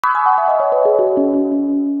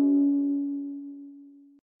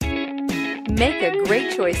Make a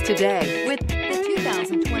great choice today with the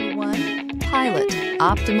 2021 Pilot.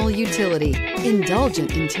 Optimal utility,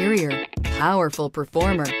 indulgent interior, powerful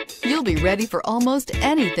performer. You'll be ready for almost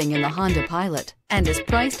anything in the Honda Pilot and is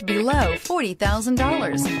priced below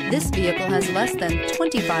 $40,000. This vehicle has less than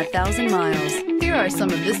 25,000 miles. Here are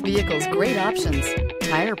some of this vehicle's great options: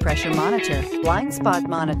 tire pressure monitor, blind spot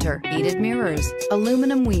monitor, heated mirrors,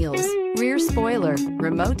 aluminum wheels, rear spoiler,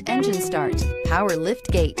 remote engine start, power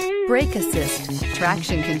lift gate, brake assist,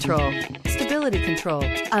 traction control, stability control.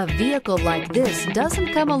 A vehicle like this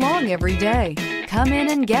doesn't come along every day. Come in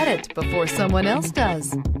and get it before someone else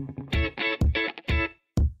does.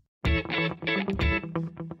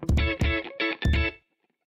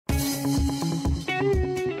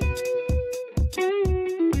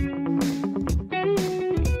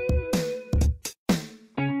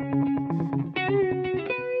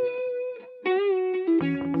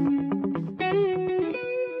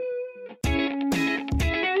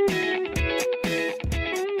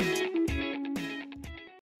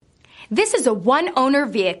 This is a one-owner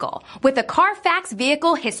vehicle with a CARFAX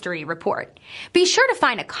Vehicle History Report. Be sure to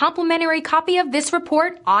find a complimentary copy of this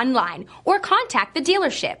report online or contact the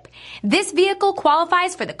dealership. This vehicle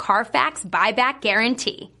qualifies for the CARFAX Buyback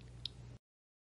Guarantee.